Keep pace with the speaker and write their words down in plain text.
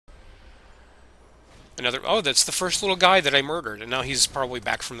Another, oh, that's the first little guy that I murdered, and now he's probably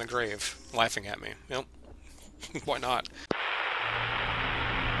back from the grave, laughing at me. Yep, why not?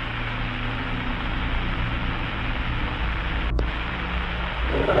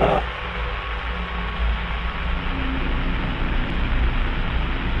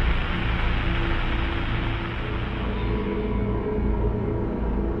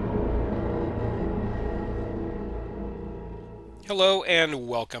 Hello and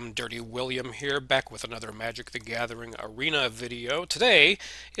welcome, Dirty William here, back with another Magic the Gathering Arena video. Today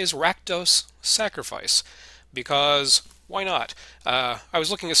is Rakdos Sacrifice, because why not? I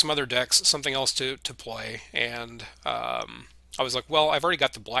was looking at some other decks, something else to play, and I was like, well, I've already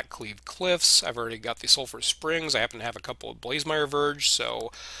got the Black Cleave Cliffs, I've already got the Sulphur Springs, I happen to have a couple of Blazemire Verge,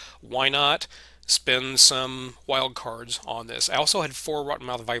 so why not spend some wild cards on this? I also had 4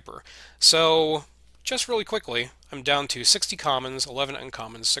 Rottenmouth Viper, so just really quickly, I'm down to 60 commons, 11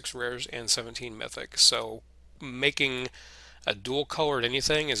 uncommons, 6 rares, and 17 mythic. So making a dual colored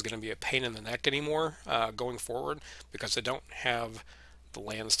anything is going to be a pain in the neck anymore going forward, because I don't have the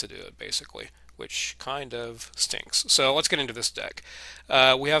lands to do it, basically, which kind of stinks. So let's get into this deck.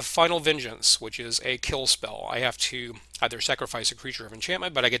 We have Final Vengeance, which is a kill spell. I have to either sacrifice a creature of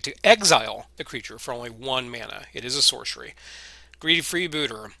enchantment, but I get to exile the creature for only 1 mana. It is a sorcery. Greedy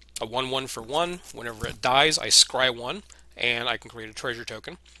Freebooter, a 1/1 for 1. Whenever it dies, I scry 1, and I can create a treasure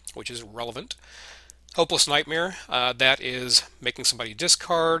token, which is relevant. Hopeless Nightmare, that is making somebody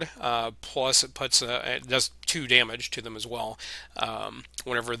discard, plus it does 2 damage to them as well.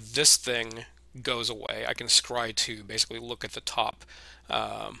 Whenever this thing goes away, I can scry 2, basically look at the top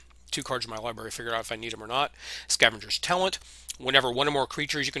 2 cards in my library, figure out if I need them or not. Scavenger's Talent. Whenever one or more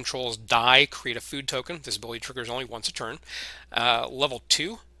creatures you control die, create a food token. This ability triggers only once a turn. Level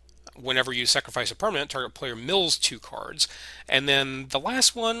 2. Whenever you sacrifice a permanent, target player mills 2 cards. And then the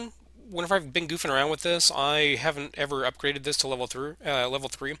last one, whenever I've been goofing around with this, I haven't ever upgraded this to level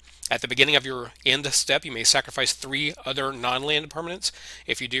 3. At the beginning of your end step, you may sacrifice 3 other non-land permanents.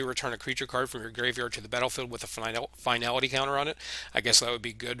 If you do, return a creature card from your graveyard to the battlefield with a finality counter on it. I guess that would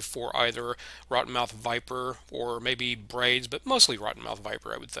be good for either Rottenmouth Viper or maybe Braids, but mostly Rottenmouth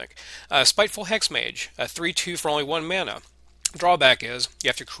Viper, I would think. Spiteful Hexmage, a 3/2 for only 1 mana. Drawback is you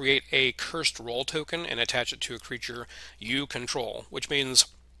have to create a cursed roll token and attach it to a creature you control, which means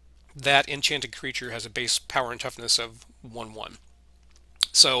that enchanted creature has a base power and toughness of 1/1.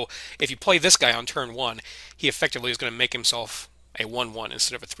 So if you play this guy on turn 1, he effectively is going to make himself a 1/1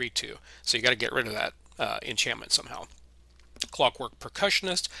 instead of a 3/2. So you got to get rid of that enchantment somehow. Clockwork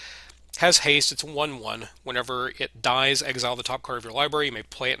Percussionist has haste. It's a 1/1. Whenever it dies, exile the top card of your library. You may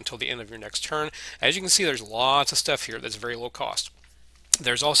play it until the end of your next turn. As you can see, there's lots of stuff here that's very low cost.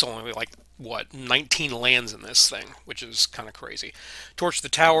 There's also only like, what, 19 lands in this thing, which is kind of crazy. Torch the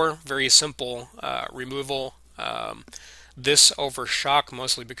Tower, very simple removal. This over Shock,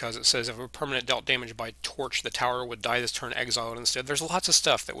 mostly because it says if a permanent dealt damage by Torch, the tower would die this turn, exile it instead. There's lots of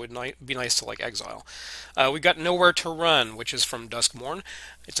stuff that would be nice to like exile. We've got Nowhere to Run, which is from Duskmourn.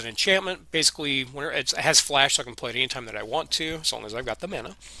 It's an enchantment. Basically, it has flash, so I can play it anytime that I want to, as long as I've got the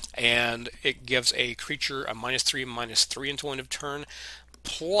mana. And it gives a creature a -3/-3 until end of turn.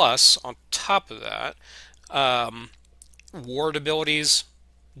 Plus, on top of that, ward abilities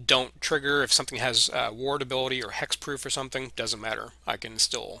don't trigger. If something has ward ability or hexproof or something, doesn't matter. I can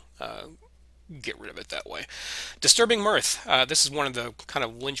still get rid of it that way. Disturbing Mirth. This is one of the kind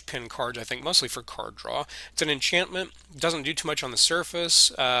of linchpin cards, I think, mostly for card draw. It's an enchantment. Doesn't do too much on the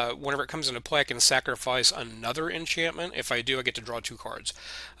surface. Whenever it comes into play, I can sacrifice another enchantment. If I do, I get to draw 2 cards.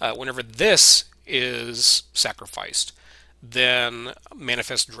 Whenever this is sacrificed, then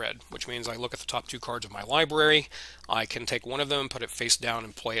Manifest Dread, which means I look at the top 2 cards of my library. I can take one of them, put it face down,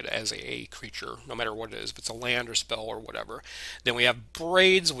 and play it as a creature, no matter what it is, if it's a land or spell or whatever. Then we have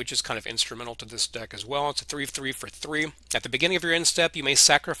Braids, which is kind of instrumental to this deck as well. It's a 3/3 for 3. At the beginning of your end step, you may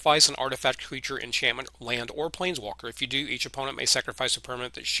sacrifice an artifact, creature, enchantment, land, or planeswalker. If you do, each opponent may sacrifice a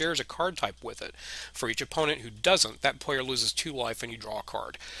permanent that shares a card type with it. For each opponent who doesn't, that player loses 2 life and you draw a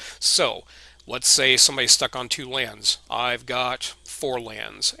card. So, let's say somebody's stuck on 2 lands. I've got 4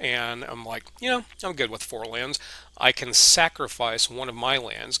 lands, and I'm like, I'm good with 4 lands. I can sacrifice one of my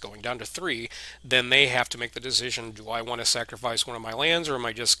lands, going down to 3. Then they have to make the decision, do I want to sacrifice one of my lands, or am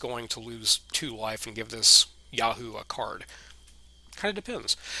I just going to lose 2 life and give this Yahoo a card? Kind of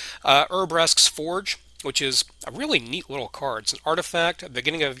depends. Urbresk's Forge, which is a really neat little card. It's an artifact. At the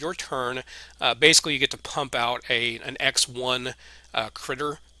beginning of your turn, basically you get to pump out an X1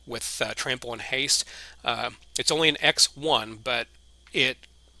 critter with trample and haste. It's only an X1, but it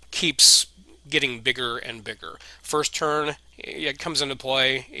keeps getting bigger and bigger. First turn, it comes into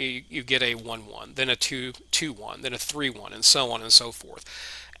play, you get a 1/1, then a 2/2/1, then a 3/1, and so on and so forth.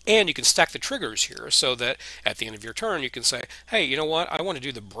 And you can stack the triggers here so that at the end of your turn you can say, hey, you know what, I want to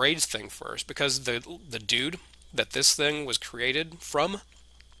do the braids thing first, because the dude that this thing was created from,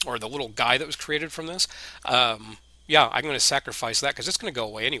 or the little guy that was created from this, yeah, I'm going to sacrifice that because it's going to go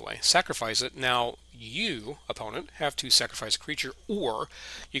away anyway. Sacrifice it. Now you, opponent, have to sacrifice a creature, or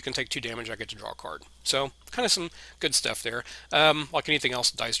you can take 2 damage. I get to draw a card. So kind of some good stuff there. Like anything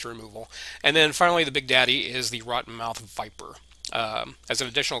else, dice to removal. And then finally, the big daddy is the Rottenmouth Viper. As an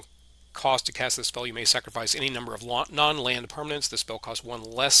additional cost to cast this spell, you may sacrifice any number of non-land permanents. The spell costs 1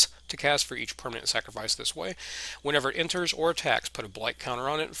 less to cast for each permanent sacrificed this way. Whenever it enters or attacks, put a blight counter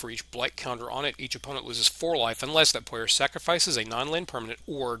on it. For each blight counter on it, each opponent loses 4 life unless that player sacrifices a non-land permanent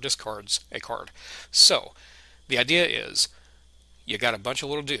or discards a card. So, the idea is, you got a bunch of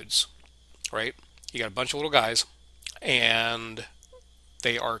little dudes, right? You got a bunch of little guys, and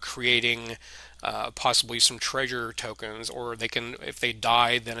they are creating possibly some treasure tokens, or they can, if they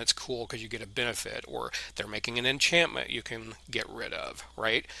die, then it's cool because you get a benefit, or they're making an enchantment you can get rid of,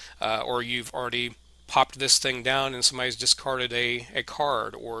 right? Or you've already popped this thing down and somebody's discarded a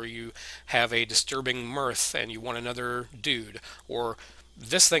card, or you have a disturbing mirth and you want another dude, or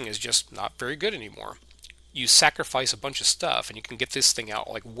this thing is just not very good anymore. You sacrifice a bunch of stuff and you can get this thing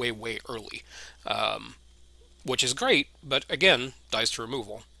out like way early, which is great, but again, dies to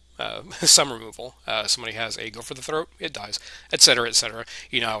removal. Some removal. Somebody has a go for the throat, it dies, etc., etc.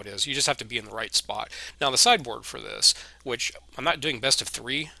 You know how it is. You just have to be in the right spot. Now the sideboard for this, which I'm not doing best of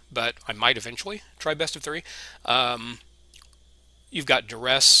 3, but I might eventually try best of 3. You've got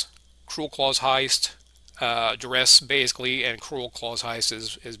Duress, Cruel Claws Heist. Duress basically, and Cruel Claws Heist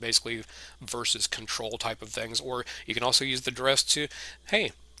is basically versus control type of things. Or you can also use the Duress to,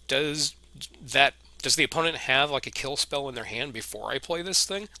 hey, does the opponent have like a kill spell in their hand before I play this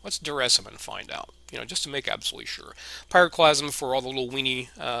thing? Let's duress them and find out. You know, just to make absolutely sure. Pyroclasm for all the little weenie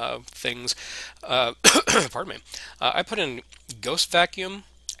things. Pardon me. I put in Ghost Vacuum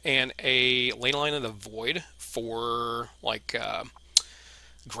and a Ley Line of the Void for like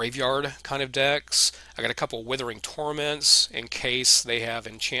graveyard kind of decks. I got a couple Withering Torments in case they have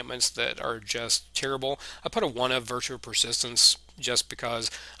enchantments that are just terrible. I put a 1 of Virtue of Persistence just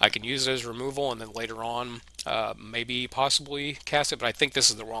because I can use it as removal and then later on maybe possibly cast it, but I think this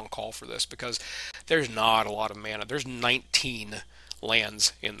is the wrong call for this because there's not a lot of mana. There's 19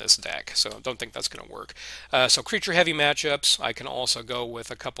 lands in this deck, so I don't think that's going to work. So creature heavy matchups, I can also go with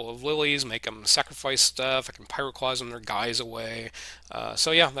a couple of lilies, make them sacrifice stuff. I can pyroclasm their guys away.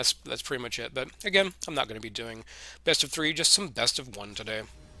 So yeah, that's pretty much it. But again, I'm not going to be doing best of 3, just some best of 1 today.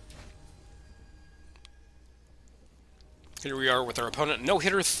 Here we are with our opponent, No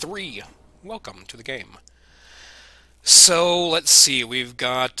Hitter 3. Welcome to the game. So let's see, we've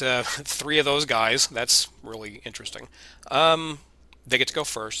got 3 of those guys. That's really interesting. They get to go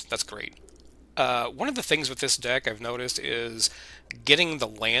first. That's great. One of the things with this deck I've noticed is getting the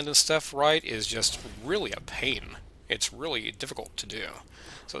land and stuff right is just really a pain. It's really difficult to do.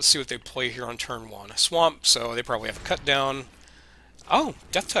 So let's see what they play here on turn 1. Swamp, so they probably have a cut down. Oh,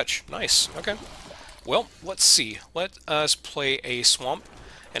 Death Touch. Nice. Okay. Well, let's see. Let us play a Swamp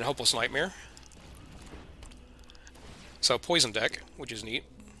and Hopeless Nightmare. So poison deck, which is neat.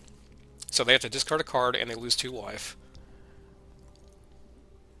 So they have to discard a card and they lose 2 life.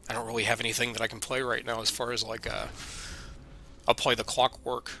 I don't really have anything that I can play right now as far as like I'll play the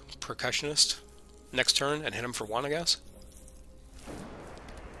Clockwork Percussionist next turn and hit him for 1, I guess.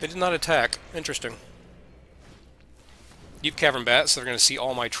 They did not attack. Interesting. Deep Cavern Bat, so they're going to see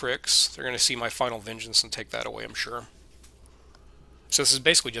all my tricks. They're going to see my Final Vengeance and take that away, I'm sure. So this is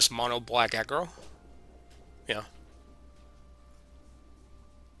basically just mono black aggro. Yeah.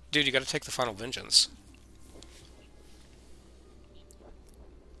 Dude, you got to take the Final Vengeance.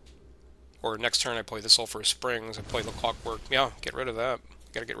 Or next turn I play the Sulphurous Springs, I play the Clockwork. Yeah, get rid of that.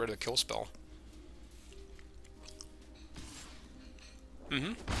 Got to get rid of the kill spell.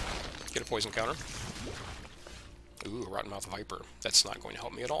 Get a poison counter. Ooh, Rottenmouth Viper. That's not going to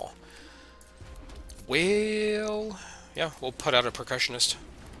help me at all. Well, yeah, we'll put out a Percussionist.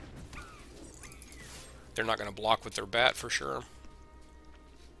 They're not going to block with their bat for sure.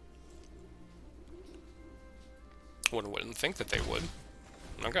 Wouldn't think that they would.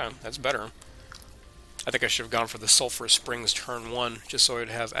 Okay, that's better. I think I should have gone for the Sulphurous Springs turn 1, just so I'd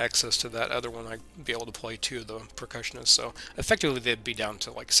have access to that other one. I'd be able to play 2 of the Percussionists, so effectively they'd be down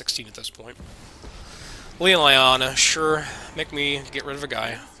to like 16 at this point. Leon, sure, make me get rid of a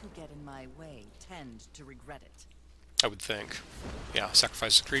guy. Those who get in my way tend to regret it. I would think. Yeah,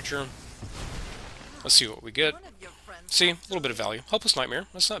 sacrifice a creature. Let's see what we get. One of your friends See, a little bit of value. Hopeless Nightmare,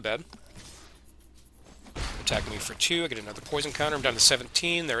 that's not bad. Attack me for 2, I get another poison counter, I'm down to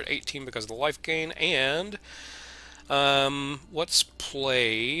 17, they're at 18 because of the life gain, and let's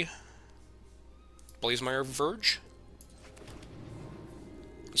play Blazemeyer Verge.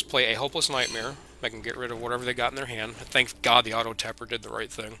 Let's play a Hopeless Nightmare. I can get rid of whatever they got in their hand. Thank God the auto tapper did the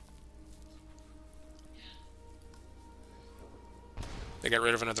right thing. They got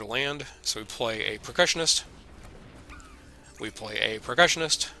rid of another land, so we play a Percussionist. We play a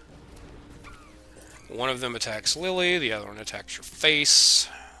Percussionist. One of them attacks Lily, the other one attacks your face.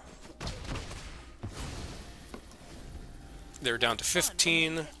 They're down to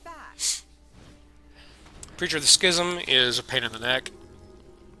 15. Preacher of the Schism is a pain in the neck.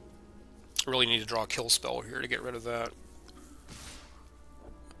 Really need to draw a kill spell here to get rid of that.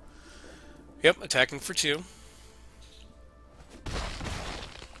 Yep, attacking for 2.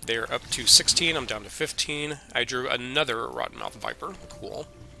 They're up to 16, I'm down to 15. I drew another Rottenmouth Viper. Cool.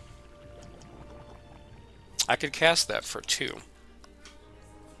 I could cast that for 2.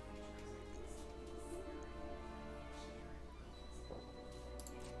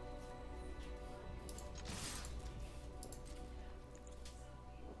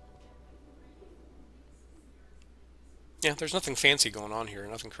 Yeah, there's nothing fancy going on here,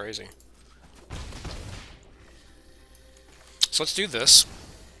 nothing crazy. So let's do this.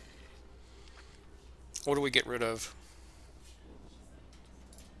 What do we get rid of?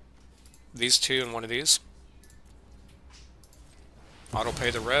 These 2 and one of these. Auto pay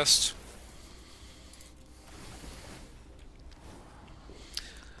the rest.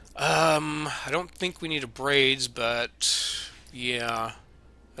 I don't think we need a Braids, but yeah.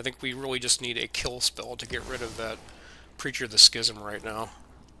 I think we really just need a kill spell to get rid of that Preacher of the Schism right now.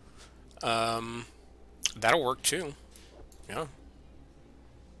 That'll work too. Yeah.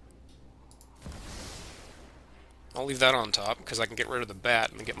 I'll leave that on top, because I can get rid of the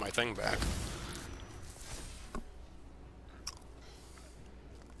bat and get my thing back.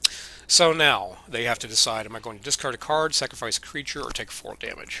 So now, they have to decide, am I going to discard a card, sacrifice a creature, or take 4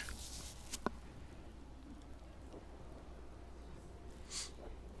 damage?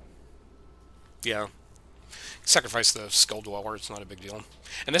 Yeah. Sacrifice the Skull Dweller, it's not a big deal.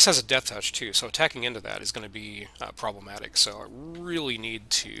 And this has a Death Touch too, so attacking into that is going to be problematic, so I really need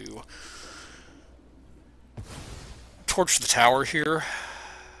to torch the tower here.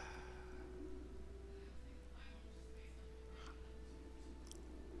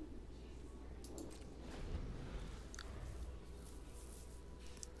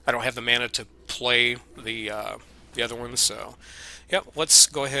 I don't have the mana to play the other ones, so yep, let's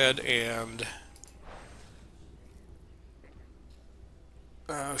go ahead and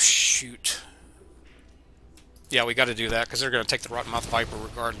oh shoot. Yeah, we got to do that because they're going to take the Rottenmouth Viper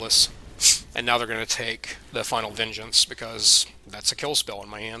regardless. And now they're going to take the Final Vengeance because that's a kill spell in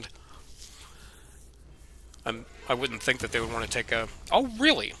my hand. I wouldn't think that they would want to take a... Oh,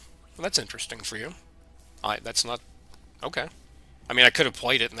 really? Well, that's interesting for you. That's not... Okay. I mean, I could have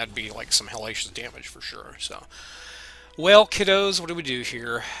played it and that'd be like some hellacious damage for sure, so... Well, kiddos, what do we do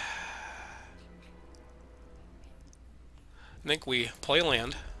here? I think we play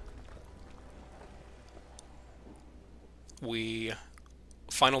land. We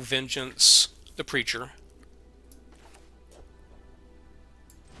Final Vengeance the Preacher.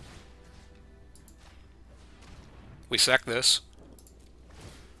 We sack this.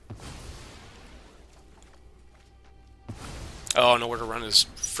 Oh, nowhere to run is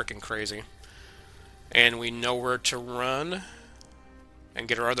freaking crazy. And we know where to run and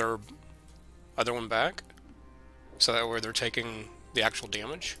get our other one back. So that way they're taking the actual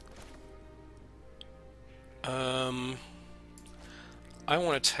damage. I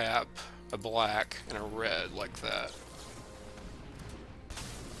want to tap a black and a red like that.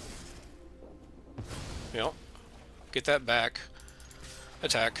 Yep. Get that back.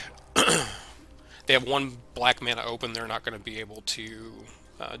 Attack. They have 1 black mana open. They're not going to be able to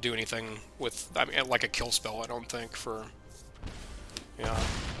do anything with, I mean, like a kill spell, I don't think, for... Yeah.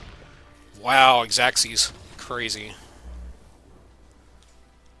 Wow, Xaxes. Crazy.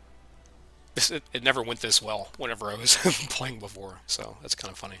 It never went this well whenever I was playing before, so that's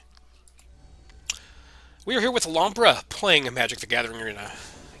kind of funny. We are here with Lompra, playing Magic the Gathering Arena.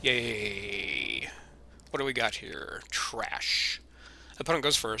 Yay! What do we got here? Trash. Opponent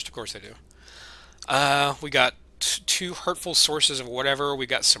goes first, of course they do. We got 2 hurtful sources of whatever. We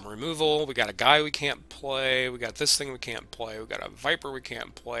got some removal. We got a guy we can't play. We got this thing we can't play. We got a Viper we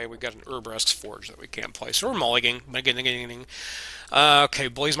can't play. We got an Urbresk's Forge that we can't play. So we're mulliganing. Okay,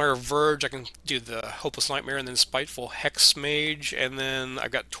 Blazemeyer Verge. I can do the Hopeless Nightmare and then Spiteful Hex Mage. And then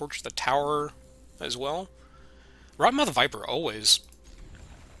I've got Torch the Tower as well. Rottenmouth Viper always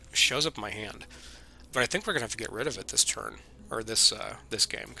shows up in my hand, but I think we're gonna have to get rid of it this turn, or this this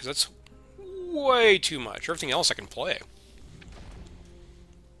game, because that's way too much. Everything else I can play.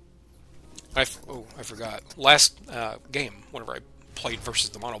 I forgot. Last game, whenever I played versus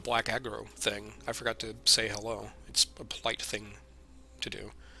the mono black aggro thing, I forgot to say hello. It's a polite thing to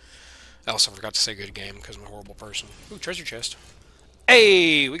do. I also forgot to say good game because I'm a horrible person. Ooh, treasure chest.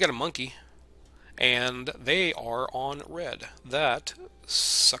 Hey, we got a monkey. And they are on red. That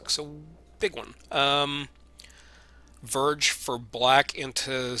sucks a big one. Verge for black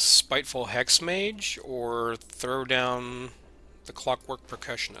into Spiteful Hexmage, or throw down the Clockwork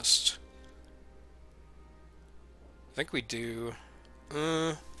Percussionist. I think we do...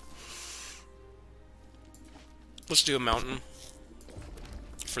 let's do a mountain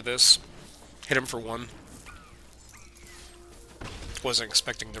for this. Hit him for 1. Wasn't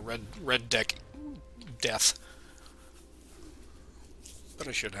expecting the red deck death, but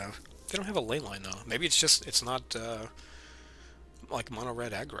I should have. They don't have a ley line though. Maybe it's just it's not like mono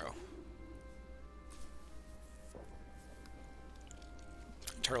red aggro.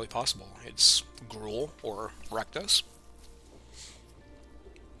 Entirely possible. It's Gruul or Rakdos.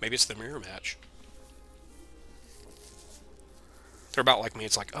 Maybe it's the mirror match. They're about like me.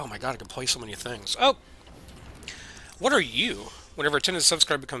 It's like, oh my god, I can play so many things. Oh! What are you? Whenever a 10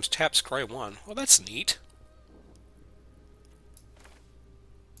 subscribe becomes tap, scry 1. Well, that's neat.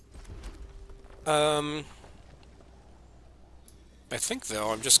 I think,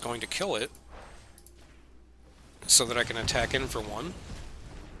 though, I'm just going to kill it so that I can attack in for 1.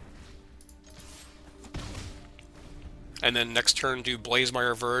 And then next turn do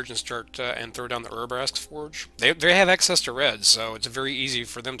Blazemire Verge and start and throw down the Urabrask's Forge. They have access to red, so it's very easy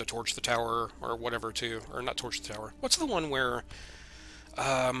for them to torch the tower or whatever too, or not torch the tower. What's the one where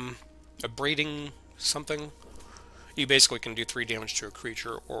a braiding something? You basically can do 3 damage to a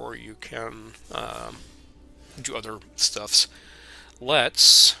creature, or you can do other stuffs.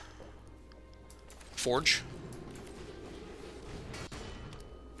 Let's Forge.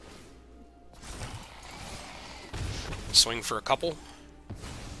 Swing for a couple.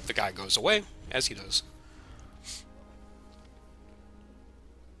 The guy goes away, as he does.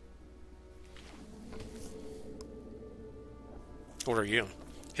 What are you?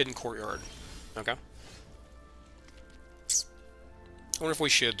 Hidden Courtyard. Okay. I wonder if we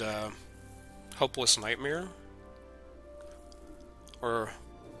should, Hopeless Nightmare? Or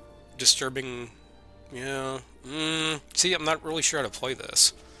Disturbing... Yeah. See, I'm not really sure how to play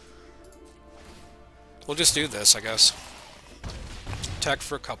this. We'll just do this, I guess. Attack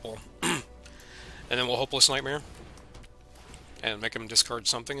for a couple. And then we'll Hopeless Nightmare. And make him discard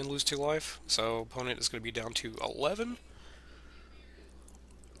something and lose 2 life. So, opponent is going to be down to 11.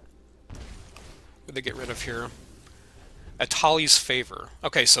 What did they get rid of here? Atali's Favor.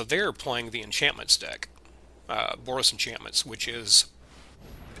 Okay, so they're playing the Enchantments deck. Boros Enchantments, which is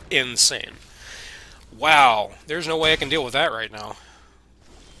insane. Wow, there's no way I can deal with that right now.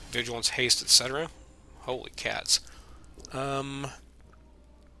 Vigilance, Haste, etc. Holy cats. And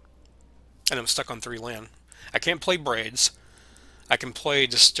I'm stuck on 3 land. I can't play Braids. I can play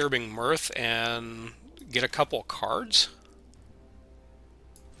Disturbing Mirth and get a couple cards.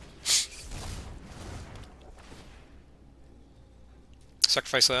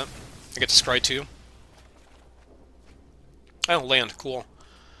 Sacrifice that. I get to scry 2. Oh, land. Cool.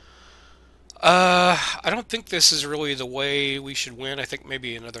 I don't think this is really the way we should win. I think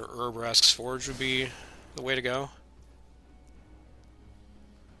maybe another Urabrask's Forge would be the way to go.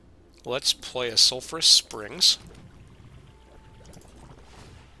 Let's play a Sulphurous Springs.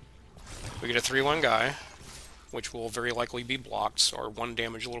 We get a 3/1 guy, which will very likely be blocked. Our 1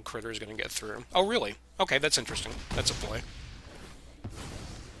 damage little critter is going to get through. Oh, really? Okay, that's interesting. That's a play.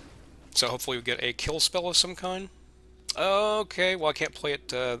 So hopefully we get a kill spell of some kind. Okay, well I can't play it.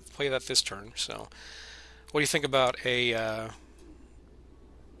 Play that this turn. So, what do you think about a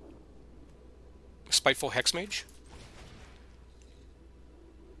Spiteful Hexmage?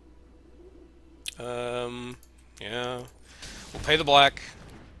 Yeah. We'll pay the black.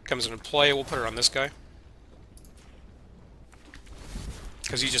 Comes into play. We'll put it on this guy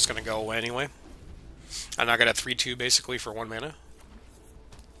because he's just gonna go away anyway. And I got a 3/2 basically for 1 mana.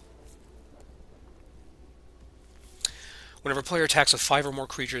 Whenever a player attacks with 5 or more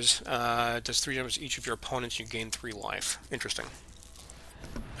creatures, it does 3 damage to each of your opponents, you gain 3 life. Interesting.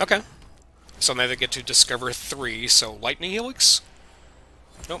 Okay. So now they get to discover 3, so Lightning Helix?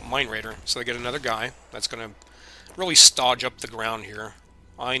 Oh, Mind Raider. So they get another guy. That's going to really stodge up the ground here.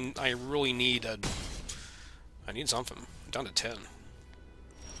 I really need a... I need something. I'm down to 10.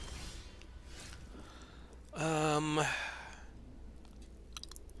 Um,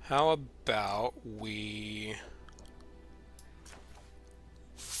 how about we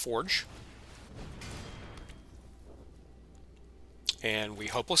forge and we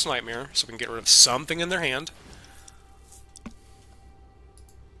Hopeless Nightmare so we can get rid of something in their hand.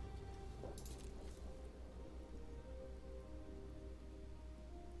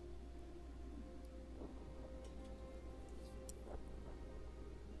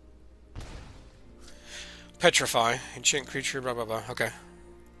 Petrify, enchant creature, blah blah blah. Okay.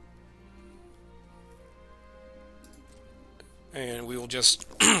 And we will just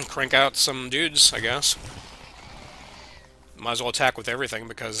crank out some dudes, I guess. Might as well attack with everything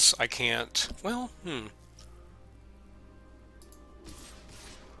because I can't... Well,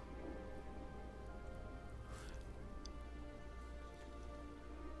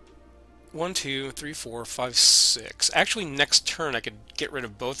 1, 2, 3, 4, 5, 6. Actually, next turn I could get rid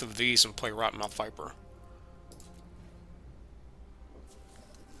of both of these and play Rottenmouth Viper.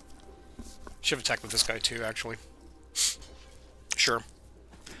 Should have attacked with this guy too, actually. Sure.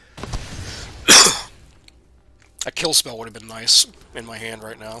 A kill spell would have been nice in my hand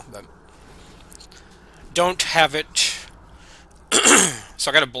right now, but don't have it.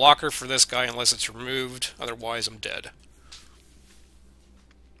 So I got a blocker for this guy unless it's removed, otherwise I'm dead.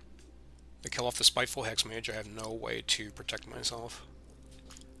 To kill off the Spiteful Hexmage, I have no way to protect myself.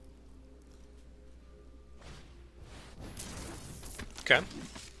 Okay.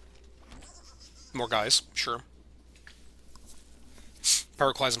 More guys, sure.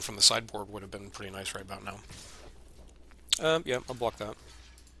 Pyroclasm from the sideboard would have been pretty nice right about now. Yeah, I'll block that.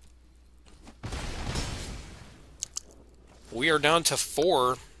 We are down to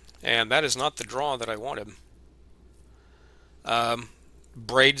 4, and that is not the draw that I wanted.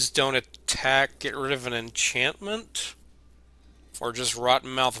 Braids don't attack, get rid of an enchantment? Or just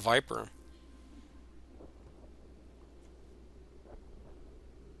Rottenmouth Viper?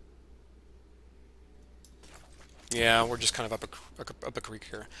 Yeah, we're just kind of up a creek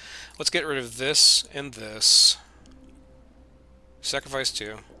here. Let's get rid of this and this. Sacrifice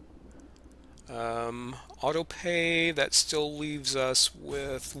 2. Auto pay, that still leaves us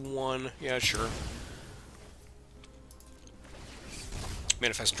with 1. Yeah, sure.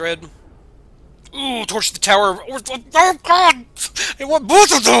 Manifest Dread. Ooh, Torch the Tower. Oh, God! I want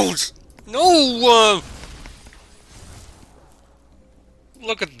both of those! No!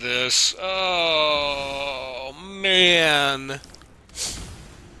 Look at this. Oh, man.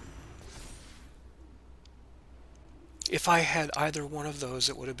 If I had either one of those,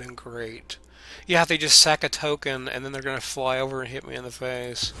 it would have been great. Yeah, they just sack a token, and then they're going to fly over and hit me in the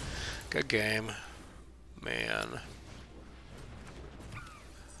face. Good game. Man.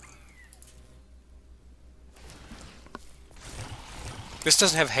 This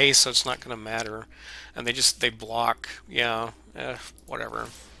doesn't have haste, so it's not going to matter. And they block. Yeah, whatever.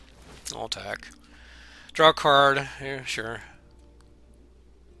 I'll attack. Draw a card. Yeah, sure.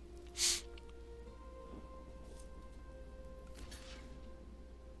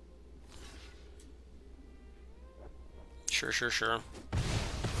 Sure.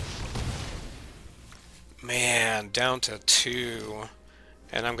 Man, down to 2.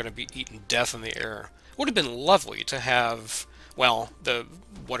 And I'm going to be eating death in the air. Would have been lovely to have, well, the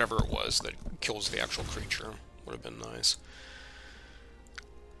whatever it was that kills the actual creature. Would have been nice.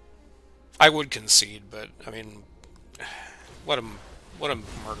 I would concede, but, I mean, let him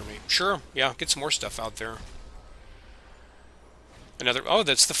murder me. Sure, yeah, get some more stuff out there. Another, oh,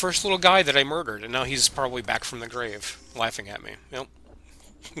 that's the first little guy that I murdered, and now he's probably back from the grave, laughing at me. Yep.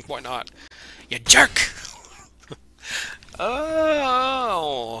 Why not? You jerk!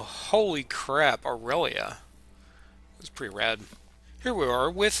 Oh, holy crap, Aurelia. That's pretty rad. Here we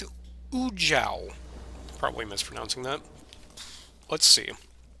are with Ujao. Probably mispronouncing that. Let's see.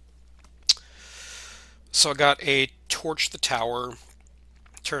 So I got a Torch the Tower.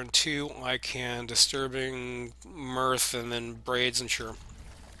 Turn 2, I can Disturbing Mirth and then Braids, and sure.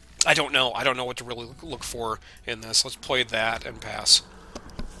 I don't know what to really look for in this. Let's play that and pass.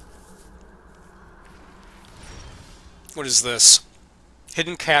 What is this?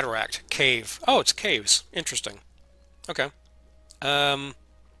 Hidden Cataract. Cave. Oh, it's caves. Interesting. Okay.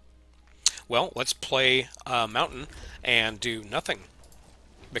 Well, let's play Mountain and do nothing.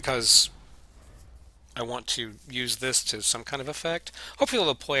 Because I want to use this to some kind of effect. Hopefully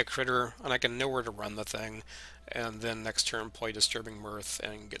they'll play a critter, and I can know where to run the thing. And then next turn play Disturbing Mirth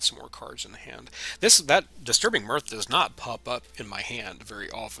and get some more cards in the hand. That Disturbing Mirth does not pop up in my hand very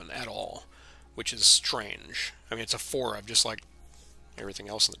often at all, which is strange. I mean, it's a 4 of just like everything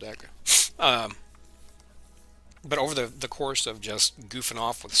else in the deck. But over the course of just goofing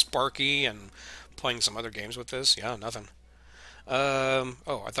off with Sparky and playing some other games with this. Yeah, nothing. Oh,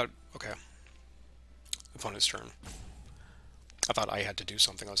 I thought, okay. Opponent's turn. I thought I had to do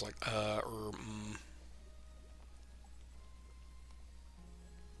something. I was like,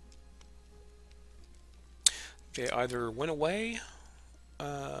 They either went away,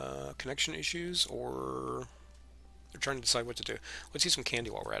 connection issues, or they're trying to decide what to do. Let's eat some candy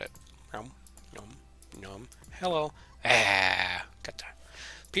while we're at it. Yum, yum, yum. Hello. Ah, got that.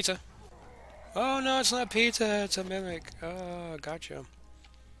 Pizza. Oh no, it's not pizza. It's a mimic. Oh, gotcha.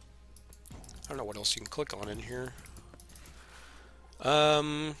 I don't know what else you can click on in here.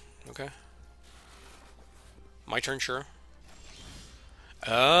 Okay. My turn, sure.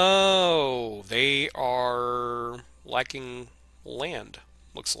 Oh, they are lacking land.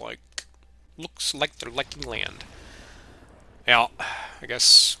 Looks like. Looks like they're lacking land. Yeah, I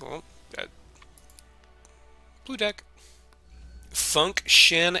guess. Well, blue deck.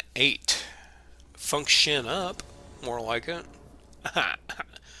 Function 8. Function up, more like it.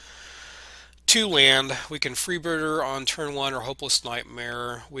 2 land. We can Freebirder on turn 1 or Hopeless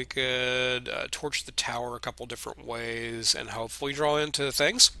Nightmare. We could torch the tower a couple different ways and hopefully draw into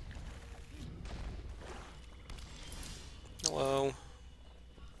things. Hello.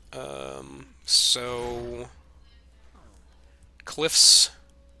 So Cliffs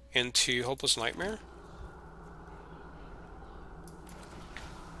into Hopeless Nightmare.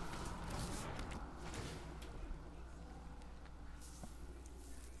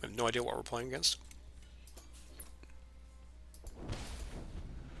 I have no idea what we're playing against.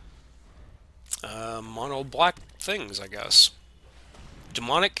 Mono black things, I guess.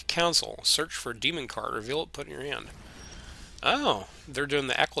 Demonic Council. Search for a demon card. Reveal it, put it in your hand. Oh, they're doing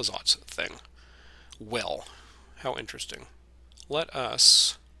the Slasherzotz thing. Well, how interesting. Let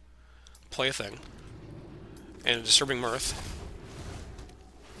us play a thing. And a Disturbing Mirth.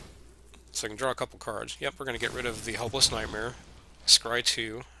 So I can draw a couple cards. Yep, we're going to get rid of the Hopeless Nightmare. Scry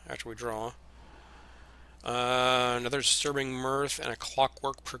 2 after we draw. Another Disturbing Mirth and a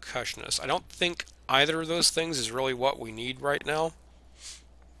Clockwork Percussionist. I don't think either of those things is really what we need right now.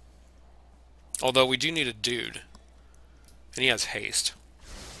 Although we do need a dude. And he has haste.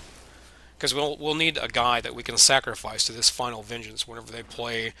 Because we'll need a guy that we can sacrifice to this final vengeance whenever they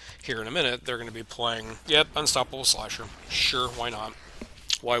play here in a minute. They're going to be playing, yep, Unstoppable Slasher. Sure, why not?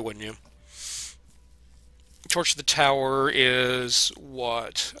 Why wouldn't you? Torch of the Tower is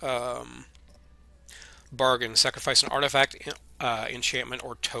what? Bargain. Sacrifice an artifact, enchantment,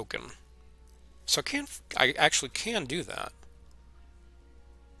 or token. So I actually can do that.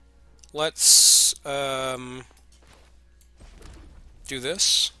 Let's do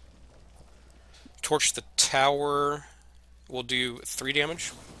this. Torch the Tower. We'll do 3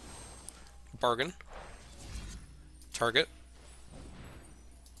 damage. Bargain. Target.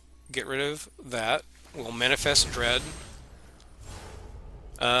 Get rid of that. We'll Manifest Dread.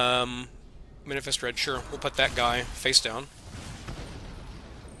 Manifest Dread, sure. We'll put that guy face down.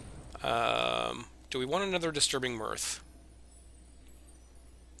 Do we want another Disturbing Mirth?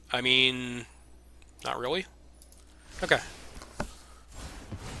 I mean, not really. Okay.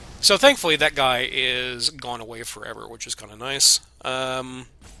 So thankfully that guy is gone away forever, which is kind of nice.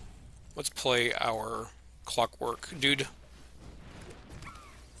 Let's play our Clockwork dude.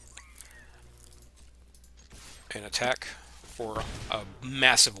 And attack for a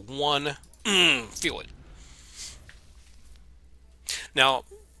massive 1. Feel it. Now,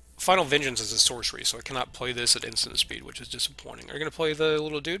 Final Vengeance is a sorcery, so I cannot play this at instant speed, which is disappointing. Are you going to play the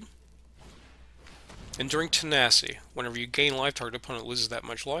little dude? Enduring Tenacity. Whenever you gain life, target opponent loses that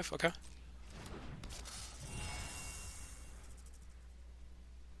much life. Okay.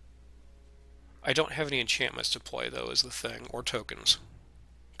 I don't have any enchantments to play, though, is the thing. Or tokens.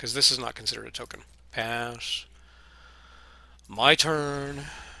 Because this is not considered a token. Pass. My turn.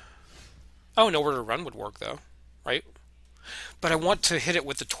 Oh, Nowhere to Run would work, though. Right? But I want to hit it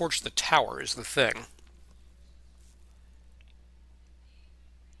with the Torch of the Tower, is the thing.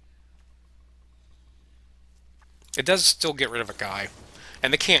 It does still get rid of a guy.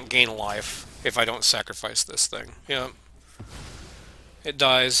 And they can't gain life if I don't sacrifice this thing. Yeah. It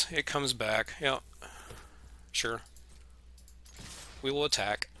dies. It comes back. Yeah. Sure. We will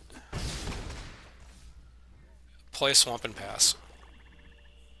attack. Play Swamp and pass.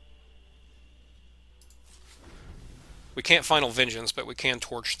 We can't Final Vengeance, but we can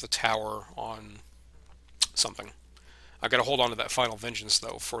Torch the Tower on something. I gotta hold on to that Final Vengeance,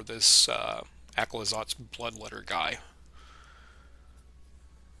 though, for this Slasherzotz Bloodletter guy.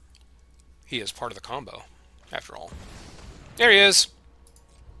 He is part of the combo, after all. There he is!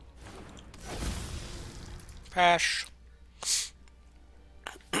 Pash.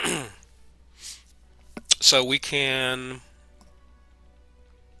 So we can...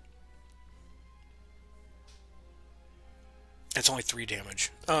 It's only 3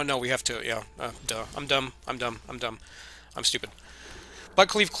 damage. Oh, no, we have to... Yeah, duh. I'm dumb. I'm stupid.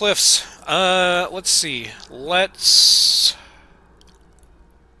 Bloodcleave Cliffs. Let's see. Let's...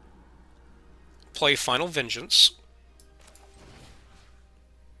 play Final Vengeance.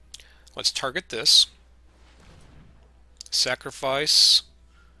 Let's target this. Sacrifice.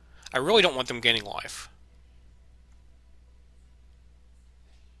 I really don't want them gaining life.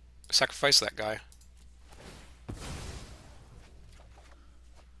 Sacrifice that guy.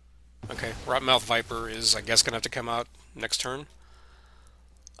 Okay, Rottenmouth Viper is, I guess, going to have to come out next turn.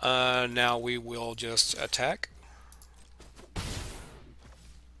 Now we will just attack.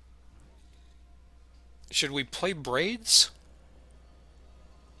 Should we play Braids?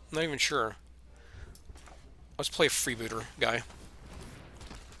 I'm not even sure. Let's play Freebooter guy.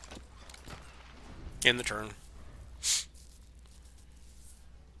 In the turn.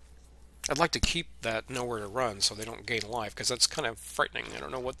 I'd like to keep that nowhere to run so they don't gain life, because that's kind of frightening. I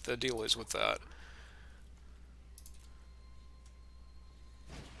don't know what the deal is with that.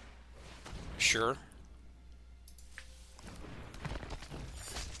 Sure.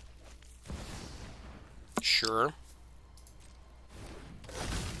 Sure.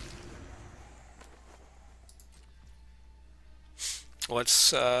 Let's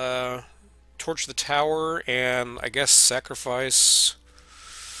torch the tower and I guess sacrifice.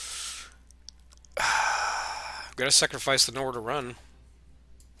 Gotta sacrifice the nowhere to run.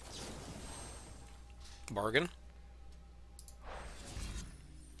 Bargain.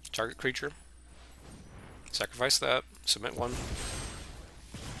 Target creature. Sacrifice that. Submit 1.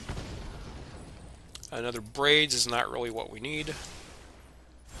 Another Braids is not really what we need.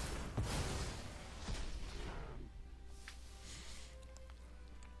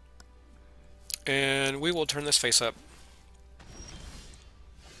 And we will turn this face up.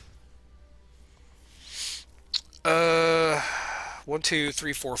 1, 2,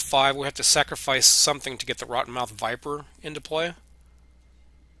 3, 4, 5. We have to sacrifice something to get the Rottenmouth Viper into play.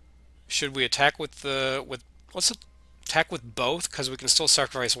 Should we attack with the... let's attack with both, because we can still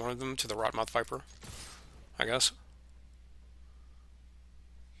sacrifice one of them to the Rottenmouth Viper, I guess.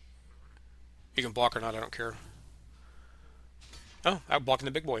 You can block or not, I don't care. Oh, I'm blocking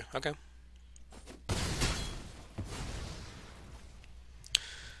the big boy. Okay.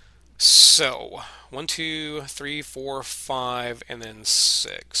 So, 1, 2, 3, 4, 5, and then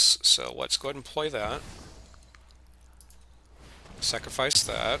 6. So let's go ahead and play that. Sacrifice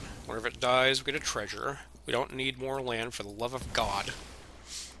that. Whenever it dies, we get a treasure. We don't need more land, for the love of God.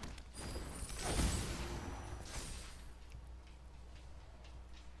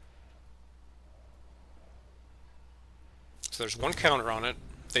 So there's 1 counter on it.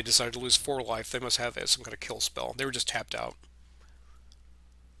 They decided to lose 4 life. They must have some kind of kill spell. They were just tapped out.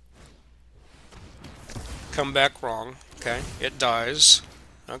 Come back wrong. Okay. It dies.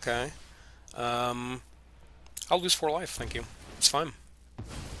 Okay. I'll lose 4 life, thank you. It's fine.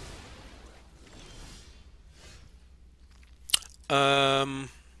 Tell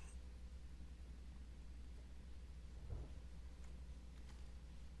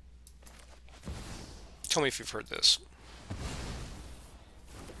me if you've heard this.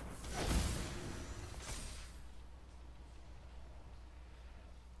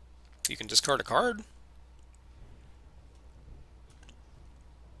 You can discard a card.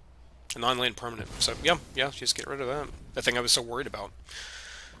 A non-land permanent. So, yeah, just get rid of that. The thing I was so worried about.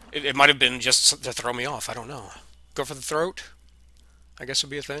 It might have been just to throw me off. I don't know. Go for the throat, I guess would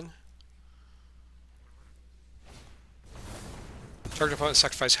be a thing. Target opponent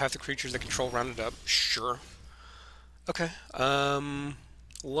sacrifice half the creatures they control rounded up. Sure. Okay.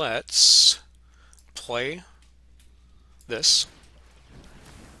 Let's play this.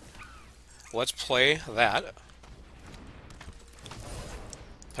 Let's play that.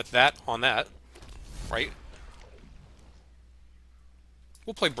 Put that on that, right?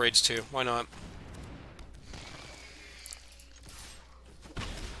 We'll play Braids too, why not?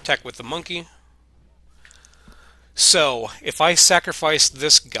 Attack with the monkey. So, if I sacrifice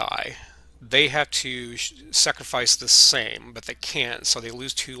this guy, they have to sacrifice the same, but they can't, so they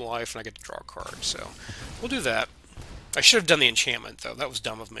lose 2 life and I get to draw a card, so we'll do that. I should have done the enchantment, though. That was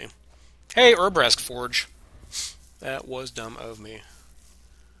dumb of me. Hey, Urbrask Forge. That was dumb of me.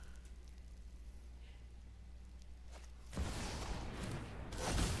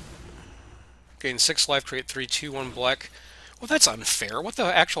 Gain 6 life, create 3, 2, 1 black. Well, that's unfair. What the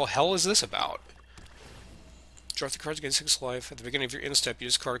actual hell is this about? Draw 3 cards, gain 6 life. At the beginning of your instep, you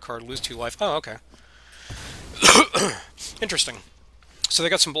discard a card, lose 2 life. Oh, okay. Interesting. So they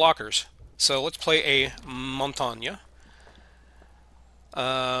got some blockers. So let's play a Montagne.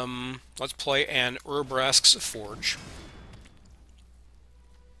 Let's play an Urbrask's Forge.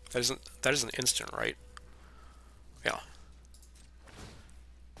 That is an instant, right? Yeah.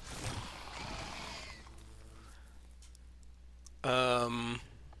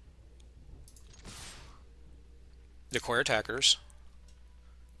 Declare attackers.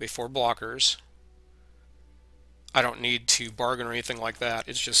 Before blockers. I don't need to bargain or anything like that.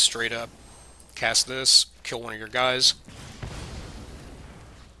 It's just straight up cast this, kill one of your guys.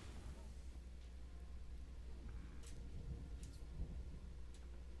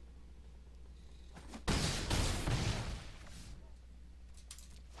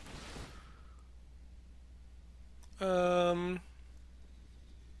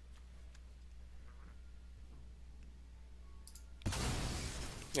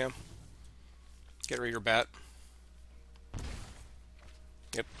 Yeah. Get rid of your bat.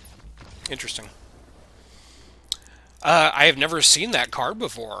 Yep. Interesting. I have never seen that card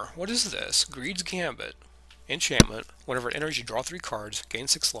before. What is this? Greed's Gambit. Enchantment. Whenever it enters, you draw 3 cards, gain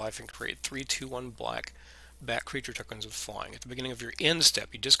 6 life, and create 3/2/1 black bat creature tokens with flying. At the beginning of your end step,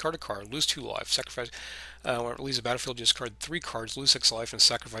 you discard a card, lose 2 life, sacrifice. When it leaves the battlefield, you discard 3 cards, lose 6 life, and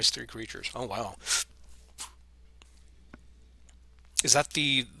sacrifice 3 creatures. Oh, wow. Is that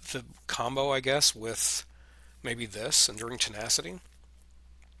the combo, I guess, with maybe this, Enduring Tenacity?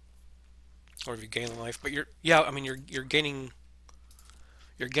 Or if you gain life, but yeah, I mean you're gaining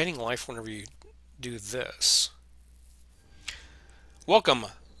life whenever you do this. Welcome,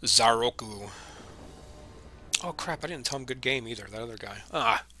 Zaroku. Oh crap, I didn't tell him good game either, that other guy.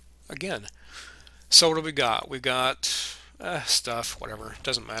 Again. So what do we got? We got stuff, whatever,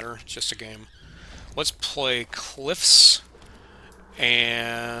 doesn't matter, it's just a game. Let's play Cliffs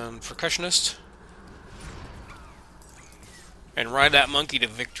and Percussionist and ride that monkey to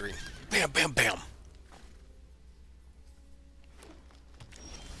victory. Bam, bam, bam.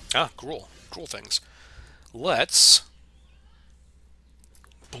 Gruul. Gruul things. Let's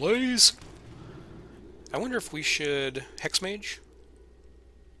blaze. I wonder if we should Hexmage.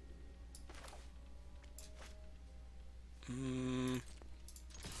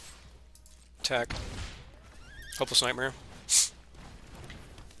 Attack. Hopeless Nightmare.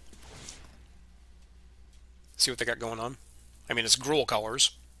 See what they got going on. I mean, it's Gruul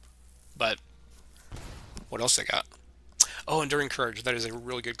colors, but what else they got? Oh, Enduring Courage. That is a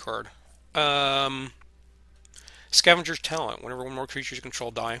really good card. Scavenger's Talent. Whenever one more creature you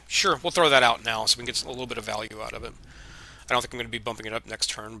control die. Sure, we'll throw that out now so we can get a little bit of value out of it. I don't think I'm going to be bumping it up next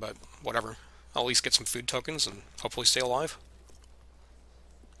turn, but whatever. I'll at least get some food tokens and hopefully stay alive.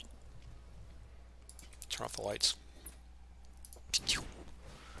 Turn off the lights.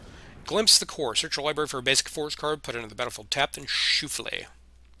 Glimpse the Core. Search your library for a basic forest card, put it into the battlefield tapped, and shuffle.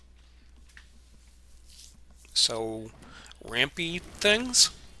 So, rampy things,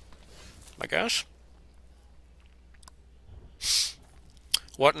 I guess.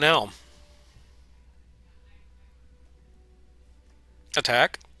 What now?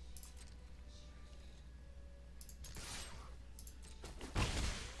 Attack.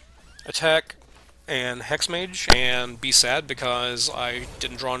 Attack and Hexmage and be sad because I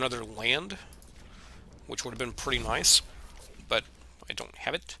didn't draw another land, which would have been pretty nice, but I don't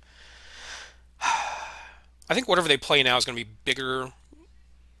have it. I think whatever they play now is going to be bigger.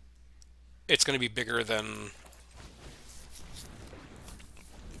 It's going to be bigger than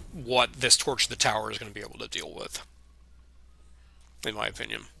what this Torch the Tower is going to be able to deal with, in my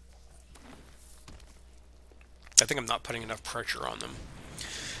opinion. I think I'm not putting enough pressure on them.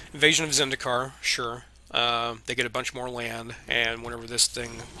 Invasion of Zendikar, sure. They get a bunch more land, and whenever this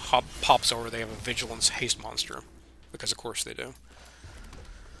thing pops over, they have a Vigilance Haste monster. Because of course they do.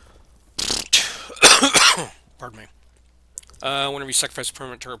 Pardon me. Whenever you sacrifice a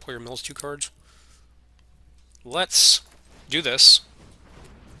permanent target player mills 2 cards. Let's do this.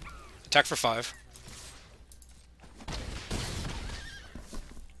 Attack for 5.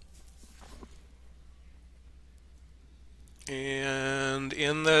 And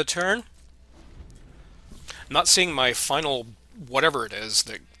in the turn, I'm not seeing my final whatever it is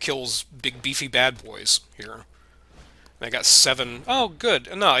that kills big beefy bad boys here. And I got 7. Oh, good.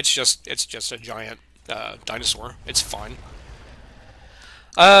 No, it's just a giant dinosaur. It's fine.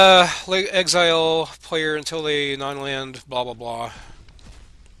 Exile player until they non-land. Blah blah blah.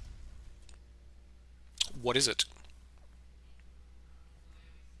 What is it?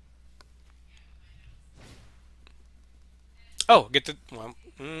 Oh, get the well.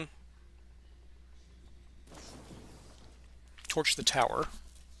 Torch the tower.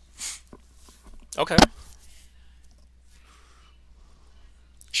 Okay.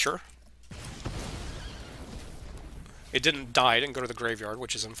 Sure. It didn't die, it didn't go to the graveyard,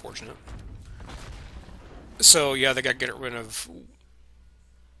 which is unfortunate. So, yeah, they got to get rid of...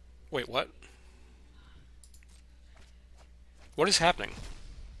 Wait, what? What is happening?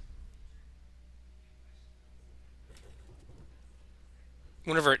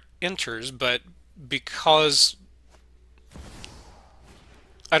 Whenever it enters, but because...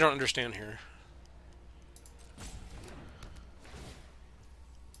 I don't understand here.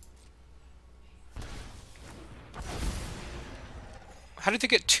 How did they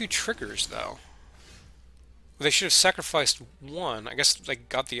get 2 triggers, though? They should have sacrificed one. I guess they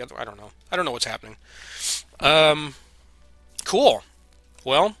got the other. I don't know. I don't know what's happening. Cool.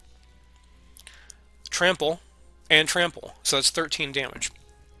 Well, trample and trample. So that's 13 damage.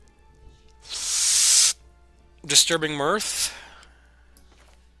 Disturbing Mirth.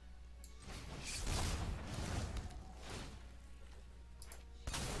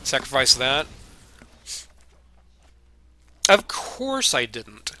 Sacrifice that. Of course I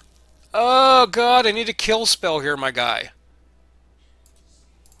didn't. Oh god, I need a kill spell here, my guy.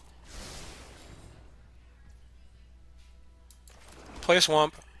 Play a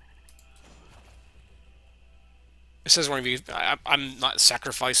swamp. It says one of you. I'm not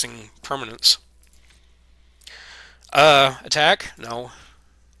sacrificing permanents. Attack? No.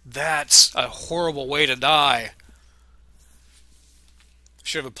 That's a horrible way to die.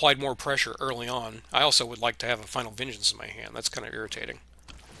 Should have applied more pressure early on. I also would like to have a Final Vengeance in my hand. That's kind of irritating.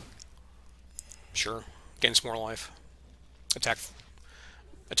 Sure. Gain some more life. Attack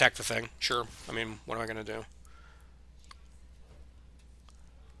the thing. Sure. I mean, what am I going to do?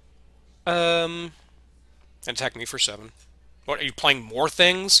 Attack me for 7. What, are you playing more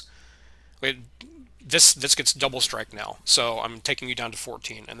things? Wait, this gets double strike now. So I'm taking you down to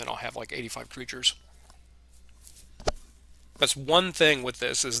 14, and then I'll have like 85 creatures. That's one thing with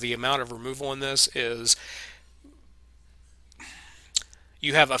this, is the amount of removal in this is...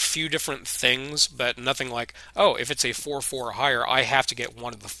 You have a few different things, but nothing like, oh, if it's a 4/4 or higher, I have to get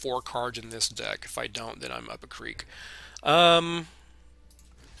one of the 4 cards in this deck. If I don't, then I'm up a creek. We'll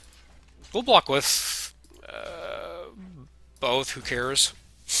block with both. Who cares?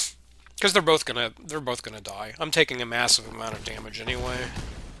 Because they're both gonna die. I'm taking a massive amount of damage anyway.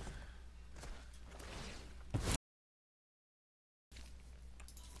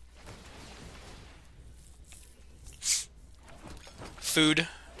 Food.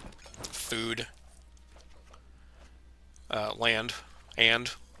 Land.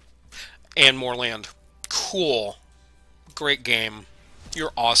 And more land. Cool. Great game.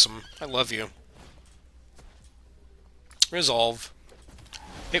 You're awesome. I love you. Resolve.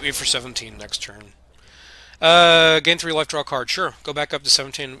 Hit me for 17 next turn. Gain 3 life, draw a card. Sure. Go back up to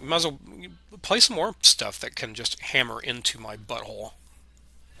 17. Might as well play some more stuff that can just hammer into my butthole.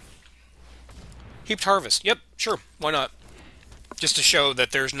 Heaped Harvest. Yep, sure. Why not? Just to show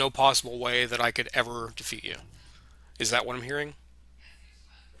that there's no possible way that I could ever defeat you. Is that what I'm hearing?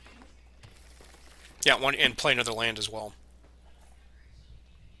 Yeah, and play another land as well.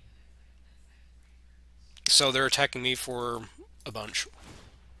 So they're attacking me for a bunch.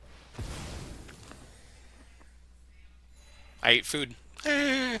 I ate food.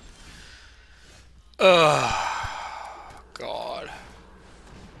 God.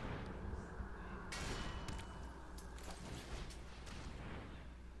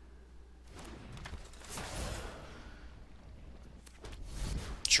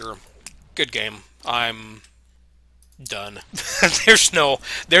 Sure. Good game. I'm done. there's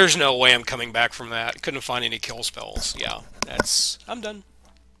no way I'm coming back from that. Couldn't find any kill spells. Yeah, I'm done.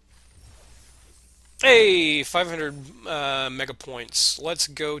 Hey, 500 mega points. Let's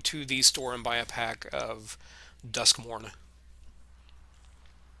go to the store and buy a pack of Duskmourn.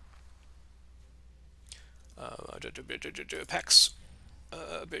 Packs.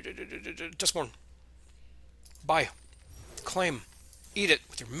 Duskmourn. Buy. Claim. Eat it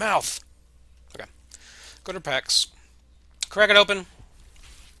with your mouth. Okay. Go to packs. Crack it open.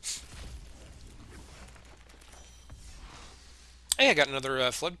 Hey, I got another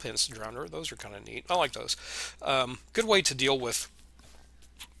Floodpins Drowner. Those are kind of neat. I like those. Good way to deal with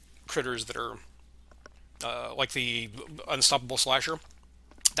critters that are like the Unstoppable Slasher.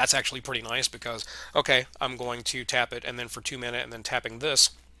 That's actually pretty nice because, okay, I'm going to tap it, and then for 2 mana, and then tapping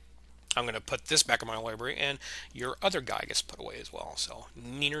this, I'm going to put this back in my library, and your other guy gets put away as well. So,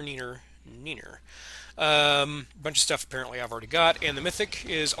 neener. Bunch of stuff apparently I've already got, and the mythic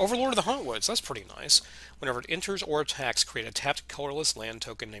is Overlord of the Hauntwoods. That's pretty nice. Whenever it enters or attacks, create a tapped colorless land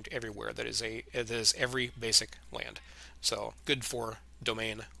token named Everywhere. That is every basic land. So, good for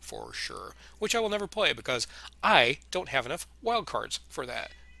domain for sure. Which I will never play because I don't have enough wild cards for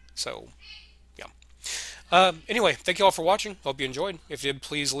that. So, yeah. Anyway, thank you all for watching. Hope you enjoyed. If you did,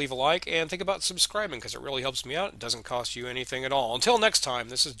 please leave a like and think about subscribing because it really helps me out. It doesn't cost you anything at all. Until next time,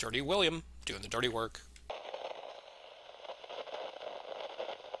 this is Dirty William doing the dirty work.